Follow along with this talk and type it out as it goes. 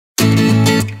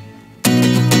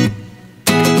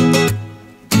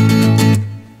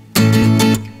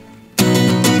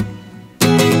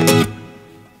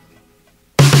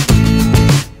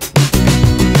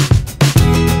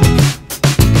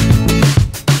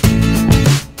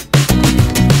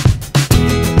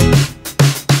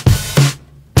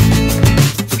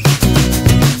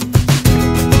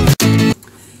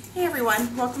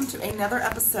another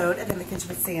episode of In the Kitchen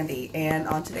with Sandy. And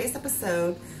on today's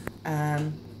episode,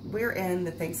 we're in the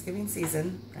Thanksgiving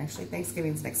season. Actually,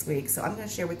 Thanksgiving's next week. So I'm going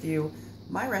to share with you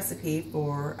my recipe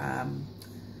for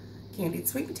candied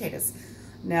sweet potatoes.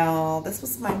 Now, this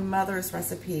was my mother's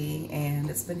recipe,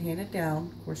 and it's been handed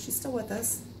down. Of course, she's still with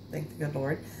us. Thank the good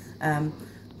Lord.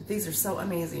 These are so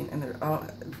amazing. And they're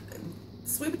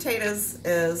sweet potatoes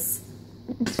is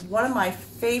one of my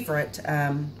favorite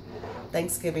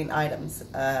Thanksgiving items,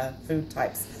 food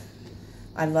types.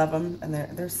 I love them, and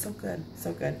they're so good,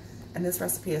 so good. And this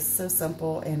recipe is so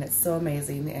simple, and it's so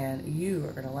amazing, and you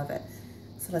are gonna love it.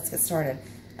 So let's get started.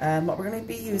 What we're gonna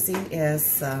be using is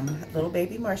some little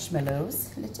baby marshmallows,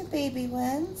 little baby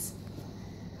ones.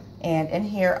 And in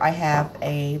here I have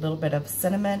a little bit of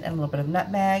cinnamon and a little bit of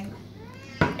nutmeg.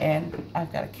 And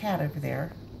I've got a cat over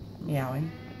there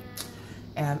meowing.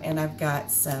 And I've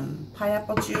got some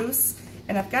pineapple juice.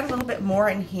 And I've got a little bit more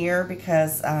in here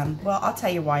because, well, I'll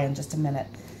tell you why in just a minute.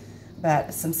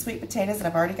 But some sweet potatoes that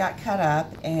I've already got cut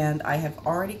up, and I have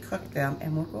already cooked them,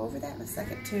 and we'll go over that in a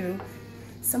second too.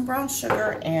 Some brown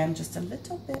sugar and just a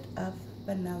little bit of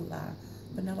vanilla.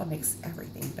 Vanilla makes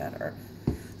everything better.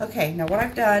 Okay, now what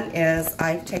I've done is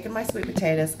I've taken my sweet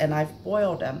potatoes and I've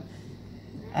boiled them.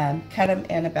 Cut them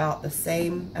in about the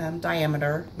same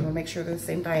diameter. You want to make sure they're the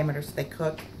same diameter so they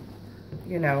cook,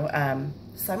 you know,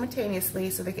 simultaneously,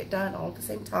 so they get done all at the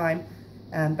same time.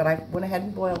 But I went ahead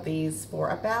and boiled these for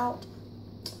about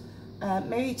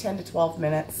maybe 10 to 12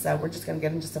 minutes. So we're just going to get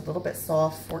them just a little bit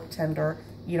soft, fork tender.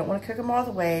 You don't want to cook them all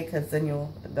the way because then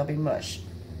they'll be mush.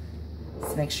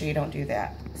 So make sure you don't do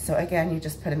that. So again, you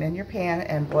just put them in your pan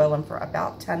and boil them for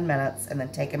about 10 minutes, and then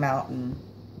take them out and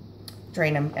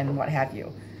drain them and what have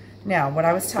you. Now, what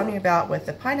I was telling you about with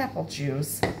the pineapple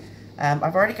juice,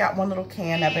 I've already got one little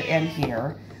can of it in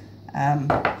here.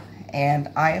 And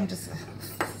I am just,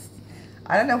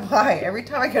 I don't know why, every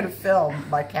time I go to film,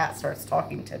 my cat starts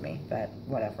talking to me, but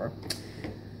whatever.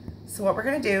 So what we're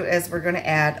going to do is we're going to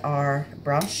add our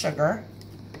brown sugar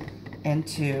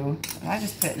into, and I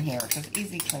just put it in here because it's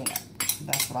easy cleanup.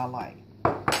 That's what I like.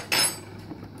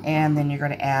 And then you're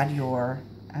going to add your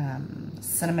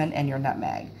cinnamon and your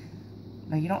nutmeg.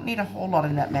 Now you don't need a whole lot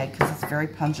of nutmeg because it's very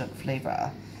pungent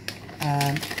flavor.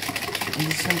 And I'm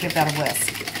just going to give that a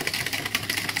whisk.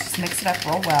 Just mix it up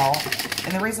real well.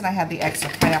 And the reason I had the extra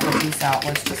pineapple juice out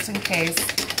was just in case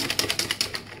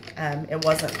it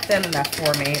wasn't thin enough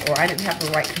for me, or I didn't have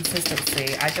the right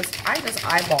consistency. I just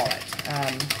eyeball it.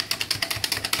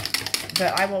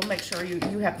 But I will make sure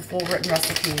you have the full written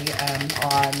recipe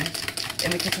on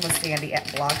In the Kitchen with Sandy at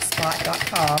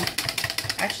blogspot.com.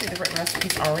 Actually, the written recipe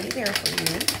is already there for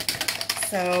you.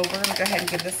 So we're going to go ahead and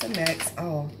give this a mix.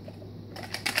 Oh,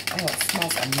 it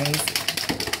smells amazing.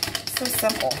 So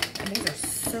simple. And these are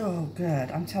so good.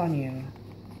 I'm telling you,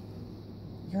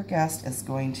 your guest is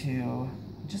going to,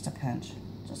 just a pinch.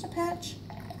 Just a pinch.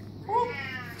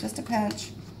 Just a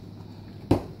pinch.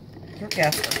 Your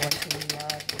guests are going to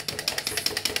love this.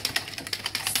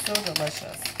 So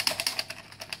delicious.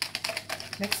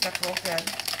 Mixed up real good.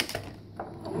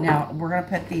 Now, we're going to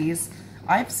put these,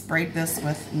 I've sprayed this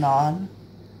with non-stick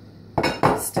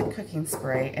cooking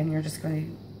spray, and you're just going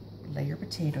to lay your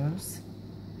potatoes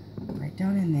right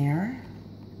down in there.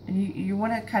 And you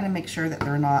want to kind of make sure that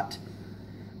they're not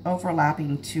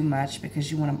overlapping too much, because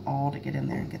you want them all to get in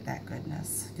there and get that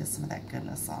goodness. Get some of that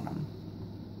goodness on them.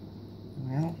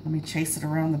 Well, let me chase it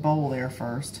around the bowl there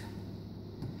first.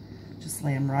 Just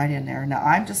lay them right in there. Now,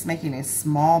 I'm just making a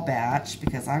small batch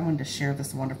because I wanted to share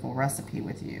this wonderful recipe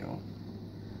with you.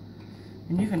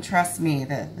 And you can trust me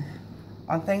that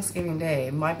on Thanksgiving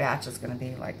Day, my batch is going to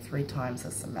be like 3 times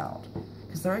this amount.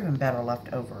 Because they're even better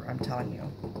left over, I'm telling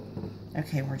you.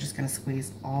 Okay, we're just going to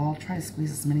try to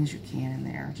squeeze as many as you can in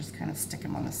there. Just kind of stick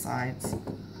them on the sides.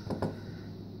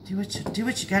 Do what you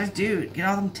got to do. Get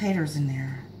all them taters in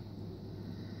there.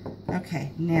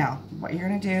 Okay, now, what you're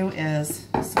going to do is,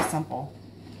 so simple.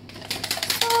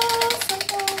 So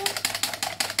simple.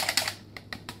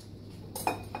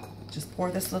 Just pour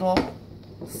this little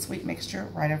sweet mixture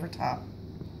right over top.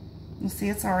 You see,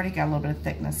 it's already got a little bit of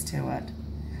thickness to it.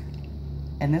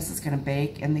 And this is going to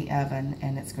bake in the oven,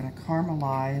 and it's going to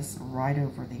caramelize right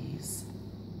over these.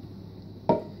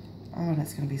 Oh, and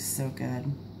it's going to be so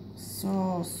good.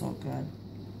 So, so good.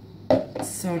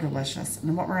 So delicious.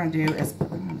 And what we're going to do is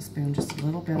put on a spoon just a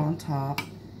little bit on top.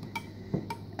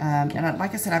 And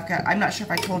like I said, I'm not sure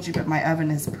if I told you, but my oven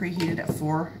is preheated at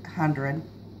 400.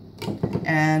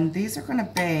 And these are going to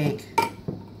bake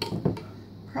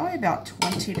probably about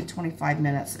 20 to 25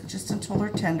 minutes, just until they're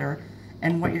tender.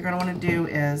 And what you're going to want to do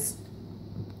is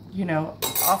you know,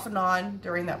 off and on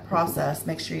during that process.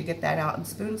 Make sure you get that out and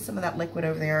spoon some of that liquid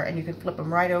over there, and you can flip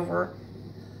them right over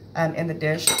in the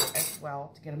dish as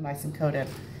well to get them nice and coated.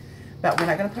 But we're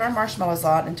not going to put our marshmallows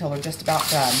on until they're just about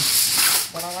done.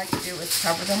 What I like to do is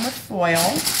cover them with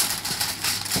foil,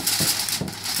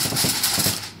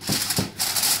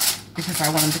 because I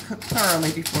want them to cook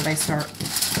thoroughly before they start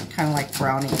kind of like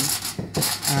browning.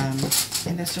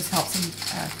 And this just helps them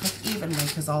cook evenly,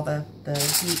 because all the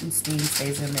heat and steam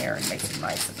stays in there and makes them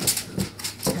nice and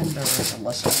tender and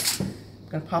delicious. I'm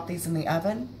going to pop these in the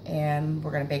oven, and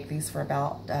we're going to bake these for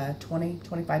about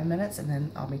 20-25 minutes, and then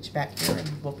I'll meet you back here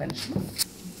and we'll finish them.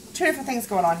 Two different things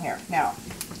going on here. Now,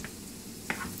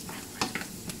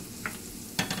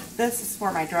 this is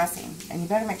for my dressing, and you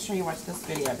better make sure you watch this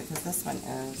video, because this one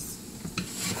is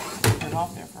put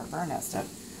off there for a burn that stuff.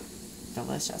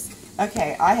 Delicious.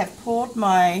 Okay, I have pulled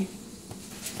my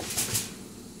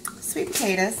sweet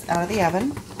potatoes out of the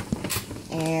oven,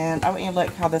 and I want you to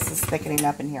look how this is thickening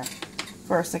up in here.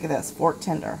 First, look at this, fork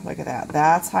tender. Look at that.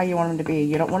 That's how you want them to be.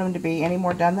 You don't want them to be any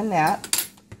more done than that,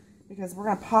 because we're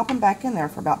going to pop them back in there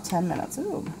for about 10 minutes.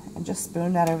 Ooh, and just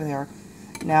spoon that over there.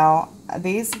 Now,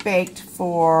 these baked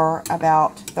for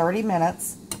about 30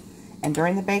 minutes, and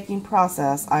during the baking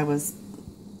process, I was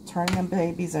turning them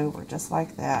babies over just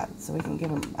like that, so we can give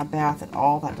them a bath in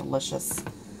all that delicious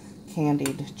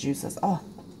candied juices. Oh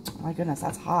my goodness,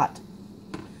 that's hot.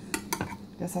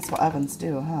 Guess that's what ovens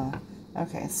do, huh?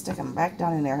 Okay, stick them back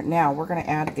down in there. Now we're going to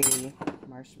add the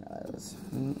marshmallows.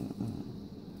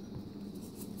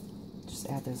 Just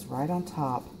add those right on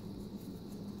top.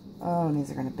 Oh, and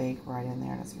these are going to bake right in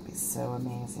there. That's going to be so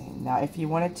amazing. Now, if you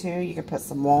wanted to, you could put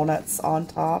some walnuts on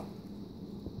top.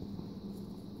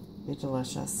 Be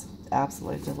delicious.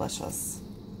 Absolutely delicious.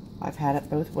 I've had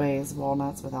it both ways,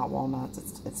 walnuts, without walnuts.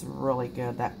 It's really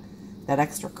good. That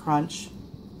extra crunch.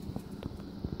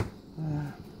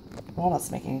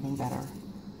 Walnuts make anything better.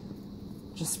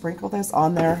 Just sprinkle those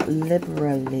on there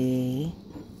liberally,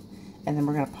 and then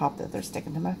we're going to pop that. They're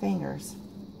sticking to my fingers.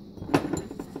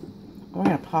 We're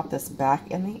going to pop this back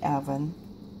in the oven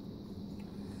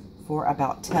for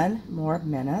about 10 more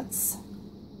minutes.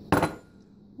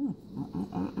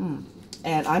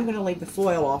 And I'm going to leave the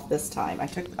foil off this time.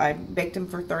 I baked them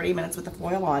for 30 minutes with the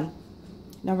foil on.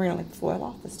 Now we're going to leave the foil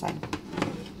off this time.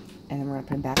 And then we're going to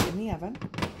put them back in the oven.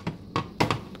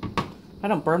 I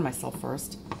don't burn myself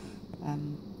first.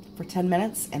 For 10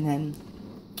 minutes, and then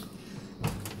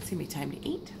it's going to be time to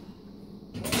eat.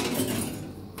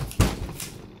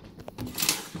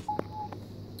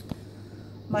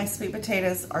 My sweet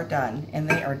potatoes are done, and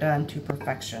they are done to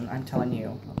perfection, I'm telling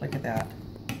you. Look at that.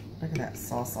 Look at that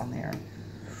sauce on there.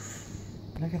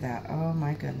 Look at that. Oh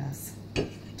my goodness.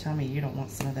 Tell me you don't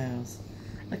want some of those.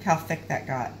 Look how thick that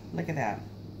got. Look at that.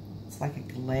 It's like a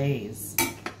glaze.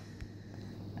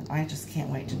 And I just can't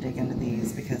wait to dig into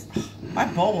these, because my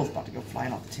bowl is about to go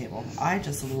flying off the table. I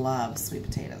just love sweet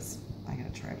potatoes. I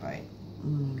gotta try a bite.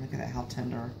 Look at that, how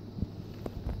tender.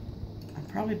 I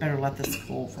probably better let this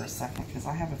cool for a second, because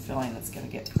I have a feeling it's gonna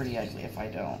get pretty ugly if I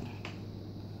don't.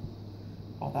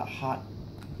 All that hot,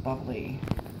 bubbly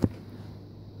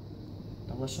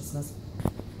deliciousness.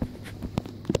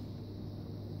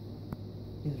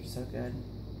 These are so good.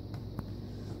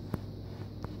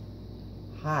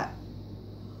 Hot.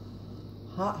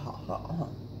 Hot, hot, hot, hot.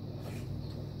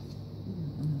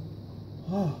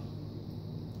 Oh.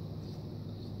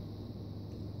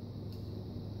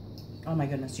 Oh my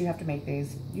goodness, you have to make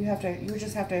these. You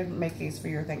just have to make these for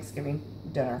your Thanksgiving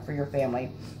dinner for your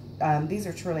family. These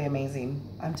are truly amazing.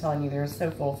 I'm telling you, they're so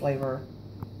full of flavor.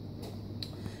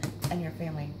 And your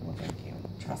family will thank you.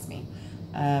 Trust me.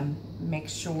 Make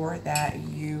sure that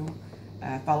you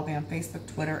follow me on Facebook,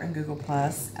 Twitter, and Google+.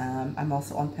 I'm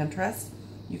also on Pinterest.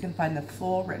 You can find the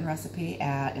full written recipe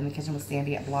at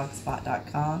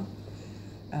inthekitchenwithsandy@blogspot.com.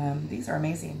 These are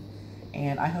amazing.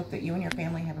 And I hope that you and your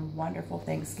family have a wonderful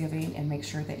Thanksgiving, and make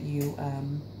sure that you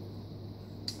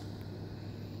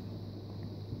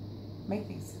make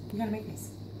these. You gotta make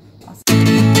these.